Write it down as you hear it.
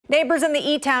Neighbors in the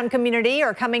E-Town community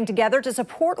are coming together to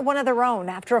support one of their own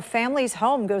after a family's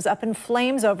home goes up in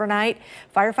flames overnight.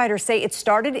 Firefighters say it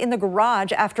started in the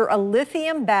garage after a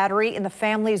lithium battery in the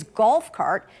family's golf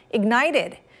cart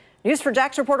ignited.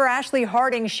 News4Jax reporter Ashley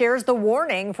Harding shares the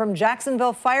warning from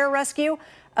Jacksonville Fire Rescue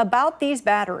about these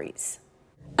batteries.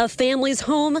 A family's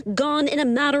home gone in a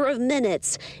matter of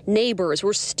minutes. Neighbors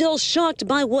were still shocked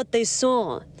by what they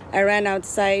saw. I ran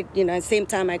outside, at the same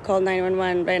time I called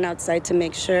 911, ran outside to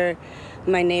make sure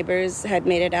my neighbors had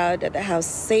made it out of the house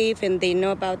safe and they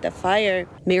know about the fire.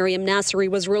 Miriam Nasseri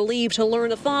was relieved to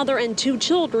learn a father and two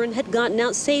children had gotten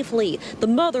out safely. The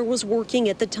mother was working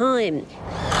at the time.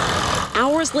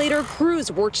 Hours later,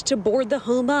 crews worked to board the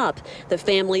home up. The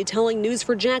family telling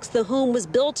News4Jax the home was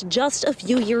built just a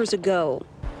few years ago.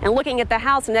 And looking at the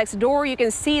house next door, you can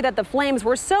see that the flames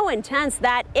were so intense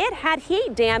that it had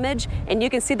heat damage, and you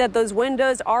can see that those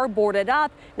windows are boarded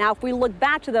up. Now, if we look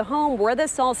back to the home where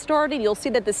this all started, you'll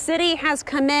see that the city has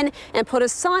come in and put a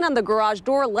sign on the garage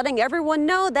door letting everyone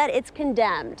know that it's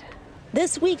condemned.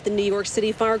 This week, the New York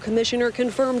City Fire Commissioner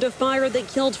confirmed a fire that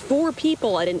killed 4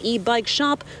 people at an e-bike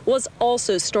shop was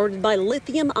also started by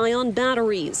lithium-ion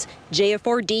batteries.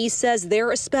 JFRD says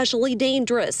they're especially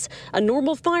dangerous. A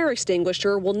normal fire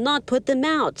extinguisher will not put them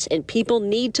out, and people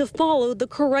need to follow the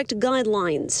correct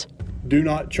guidelines. Do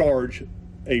not charge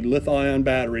a lithium-ion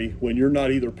battery when you're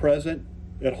not either present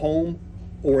at home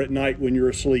or at night when you're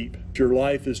asleep. Your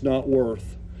life is not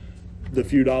worth the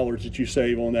few dollars that you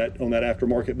save on that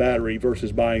aftermarket battery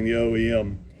versus buying the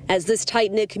OEM. As this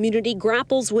tight-knit community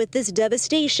grapples with this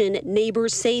devastation,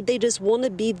 neighbors say they just want to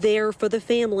be there for the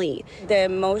family. The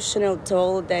emotional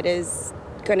toll that is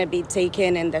going to be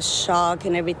taken and the shock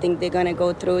and everything they're going to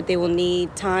go through, they will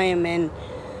need time and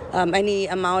any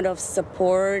amount of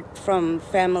support from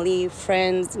family,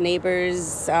 friends,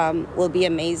 neighbors will be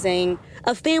amazing.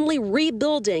 A family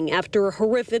rebuilding after a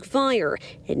horrific fire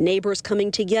and neighbors coming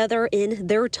together in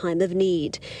their time of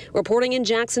need. Reporting in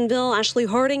Jacksonville, Ashley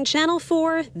Harding, Channel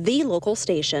 4, the local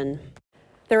station.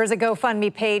 There is a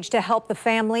GoFundMe page to help the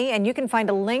family, and you can find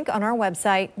a link on our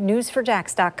website,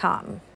 news4jax.com.